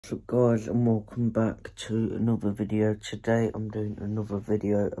What's up guys, and welcome back to another video. Today I'm doing another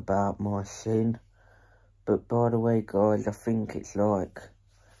video about my shin. But by the way guys, I think it's like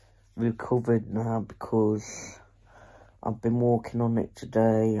recovered now because I've been walking on it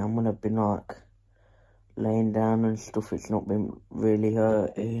today, and when I've been like laying down and stuff, it's not been really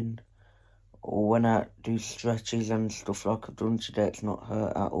hurting. Or when I do stretches and stuff like I've done today, it's not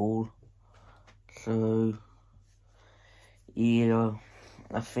hurt at all. So yeah,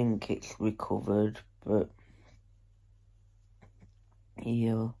 I think it's recovered. But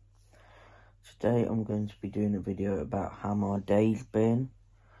yeah, today I'm going to be doing a video about how my day's been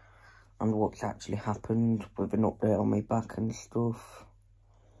and what's actually happened with an update on my back and stuff.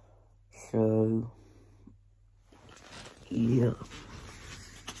 So yeah,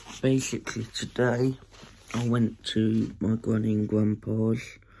 basically today I went to my granny and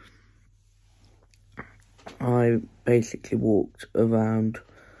grandpa's. I basically walked around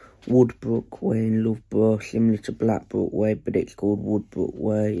Woodbrook Way in Loughborough, similar to Blackbrook Way, but it's called Woodbrook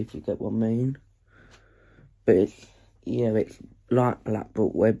Way, if you get what I mean. But it's, yeah, it's like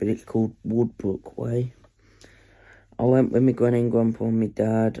Blackbrook Way, but it's called Woodbrook Way. I went with my granny and grandpa and my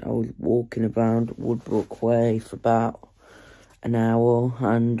dad. I was walking around Woodbrook Way for about an hour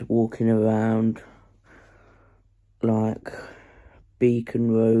and walking around like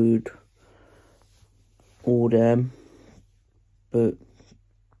Beacon Road, all them. But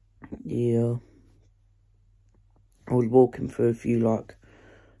yeah, I was walking through a few like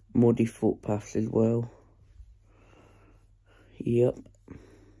muddy footpaths as well. Yep.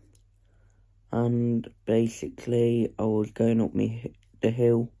 And basically I was going up the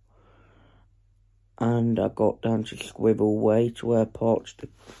hill, and I got down to Squivel Way to where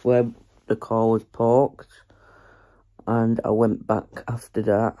the car was parked, and I went back after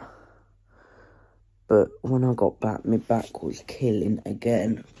that. But when I got back, my back was killing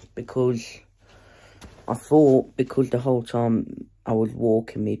again, because I thought because the whole time I was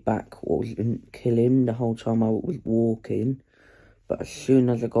walking, my back wasn't killing the whole time I was walking. But as soon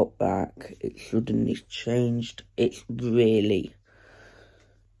as I got back, it suddenly changed. It's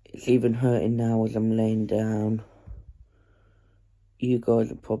even hurting now as I'm laying down. You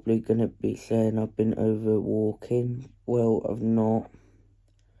guys are probably going to be saying I've been over walking. Well, I've not.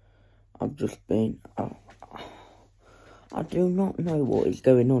 I've just been, I do not know what is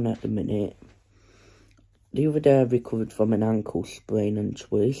going on at the minute. The other day I recovered from an ankle sprain and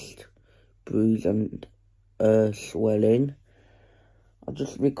twist, bruise and swelling. I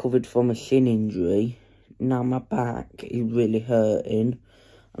just recovered from a shin injury. Now my back is really hurting,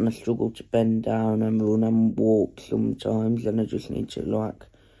 and I struggle to bend down and run and walk sometimes, and I just need to like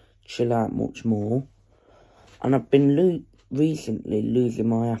chill out much more. And I've been recently losing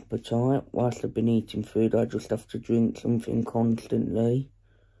my appetite. Whilst I've been eating food, I just have to drink something constantly,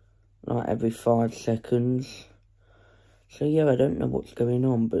 like every 5 seconds. So yeah, I don't know what's going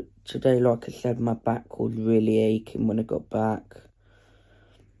on, but today, like I said, my back was really aching when I got back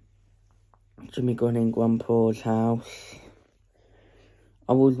to my granny and grandpa's house.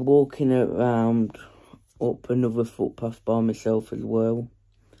 I was walking around up another footpath by myself as well.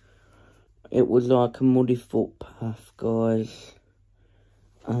 It was like a muddy footpath, guys,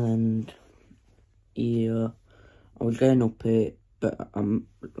 and yeah, I was going up it, but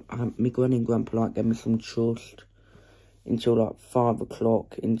my granny and grandpa like gave me some trust until like 5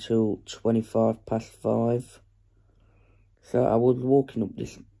 o'clock, until 5:25. So I was walking up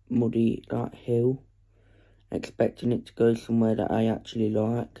this muddy like hill, expecting it to go somewhere that I actually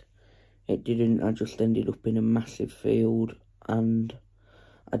like. It didn't. I just ended up in a massive field, and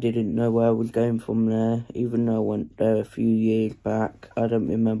I didn't know where I was going from there, even though I went there a few years back. I don't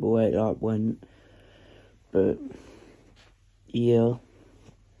remember where it like went, but yeah,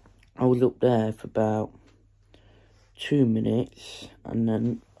 I was up there for about 2 minutes, and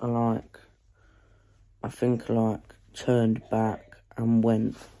then I think I turned back and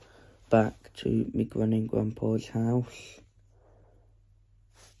went back to my granny and grandpa's house.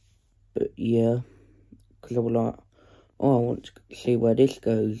 But yeah, because I was like, oh, I want to see where this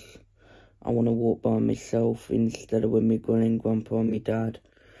goes. I want to walk by myself instead of with my granny and grandpa and my dad.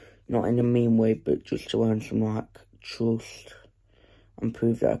 Not in a mean way, but just to earn some like trust and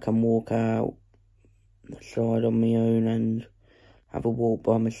prove that I can walk out the side on my own and have a walk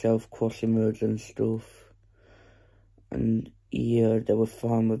by myself, crossing roads and stuff. And yeah, they were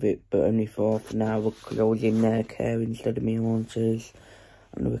fine with it, but only for half an hour, because I was in their care instead of my auntie's.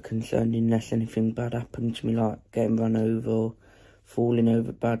 And they were concerned unless anything bad happened to me, like getting run over, falling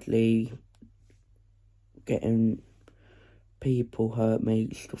over badly, getting people hurt me,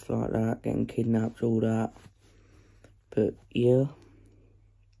 stuff like that, getting kidnapped, all that. But yeah,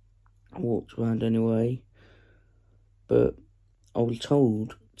 walked around anyway. But I was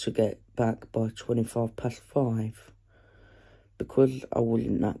told to get back by 5:25. Because I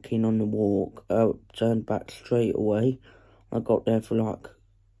wasn't that keen on the walk, I turned back straight away. I got there for like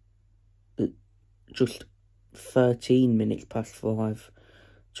just 13 minutes past 5,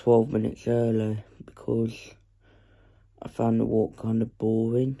 12 minutes early, because I found the walk kind of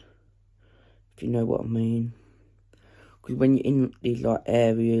boring, if you know what I mean. Because when you're in these like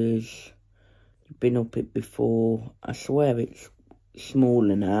areas, you've been up it before, I swear it's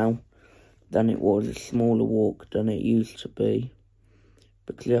smaller now than it was, a smaller walk than it used to be.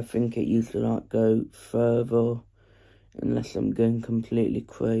 Because I think it used to like go further, unless I'm going completely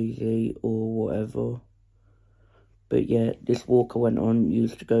crazy or whatever. But yeah, this walk I went on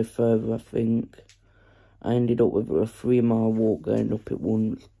used to go further, I think. I ended up with a 3-mile walk going up it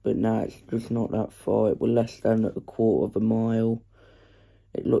once, but now it's just not that far. It was less than a quarter of a mile.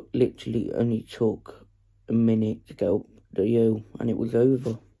 It literally only took a minute to get up the hill, and it was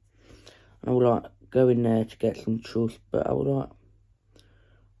over. And I was like going there to get some trust, but I was like,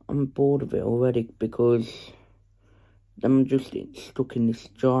 I'm bored of it already, because I'm just stuck in this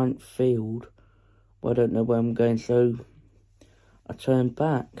giant field where I don't know where I'm going. So I turned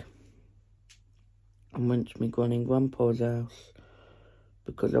back and went to my granny and grandpa's house,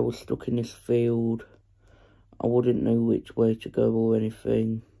 because I was stuck in this field. I wouldn't know which way to go or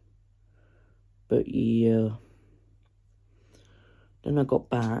anything. But yeah. Then I got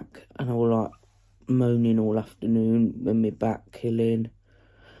back and I was like moaning all afternoon with my back killing.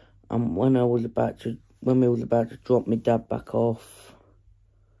 And when we was about to drop my dad back off,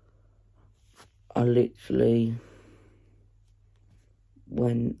 I literally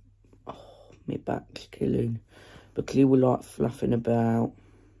went, oh, my back's killing. Because he was like fluffing about.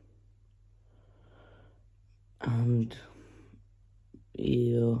 And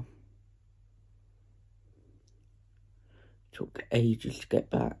yeah, took ages to get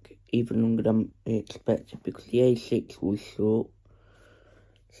back, even longer than I expected, because the A6 was short.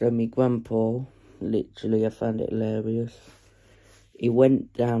 So my grandpa, literally, I found it hilarious. He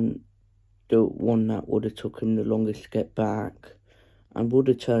went down the one that would have took him the longest to get back, and would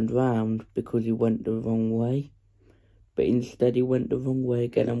have turned round because he went the wrong way. But instead he went the wrong way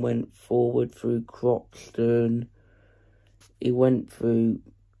again and went forward through Croxton. He went through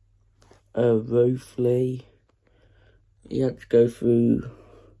Rothley. He had to go through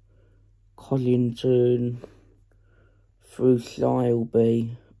Collington, through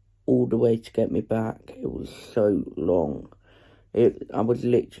Sileby, all the way to get me back. It was so long. I was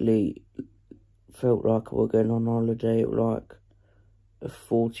literally, felt like I was going on holiday. It was like a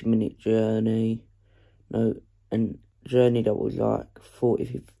 40-minute journey. No, and journey that was like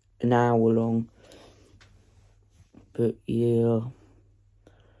an hour long. But yeah,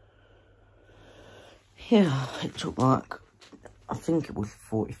 it took like, I think it was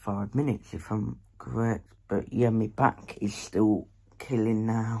 45 minutes if I'm correct. But yeah, my back is still killing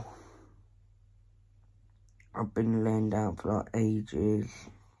now. I've been laying down for like ages,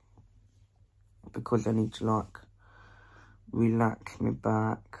 because I need to like relax my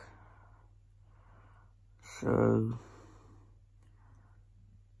back. So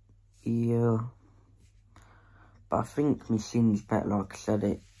yeah, but I think my shin's better, like I said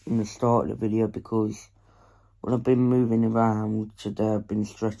it in the start of the video, because when I've been moving around today, I've been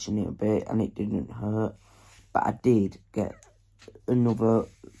stretching it a bit and it didn't hurt. But I did get another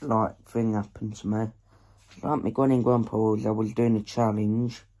like thing happen to me. Like my granny and grandpa's, I was doing a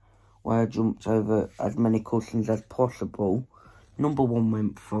challenge where I jumped over as many cushions as possible. Number 1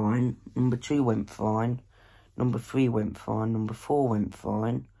 went fine, number 2 went fine, number 3 went fine, number 4 went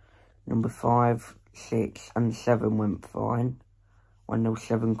fine, number 5, 6 and 7 went fine. When there were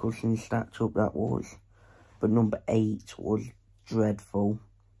 7 cushions stacked up, that was. But number 8 was dreadful.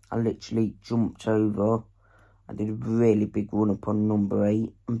 I literally jumped over. I did a really big run up on number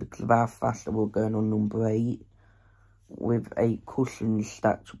 8. And because of how fast I was going on number 8, with 8 cushions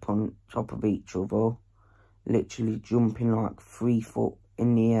stacked up on top of each other, literally jumping like 3 foot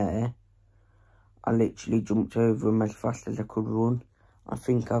in the air, I literally jumped over them as fast as I could run. I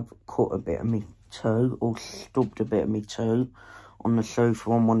think I've cut a bit of my toe, or stubbed a bit of my toe on the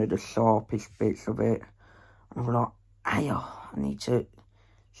sofa on one of the sharpest bits of it. And I was like, ayo, I need to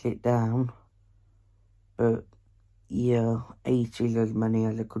sit down. But yeah, 8 is as many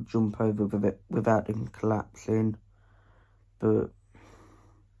as I could jump over with it without them collapsing. But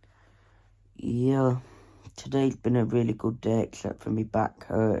yeah, today's been a really good day, except for me back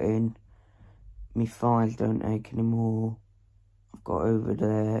hurting. My thighs don't ache anymore. I've got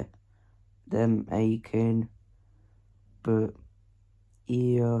over them aching. But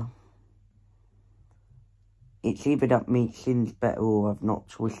yeah, it's either that meat shin's better or I've not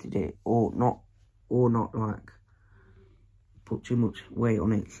twisted it, or not like put too much weight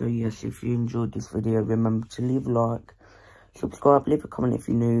on it. So yes, if you enjoyed this video, remember to leave a like, subscribe, leave a comment if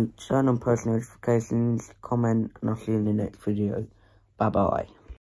you're new, turn on post notifications, comment, and I'll see you in the next video. Bye bye.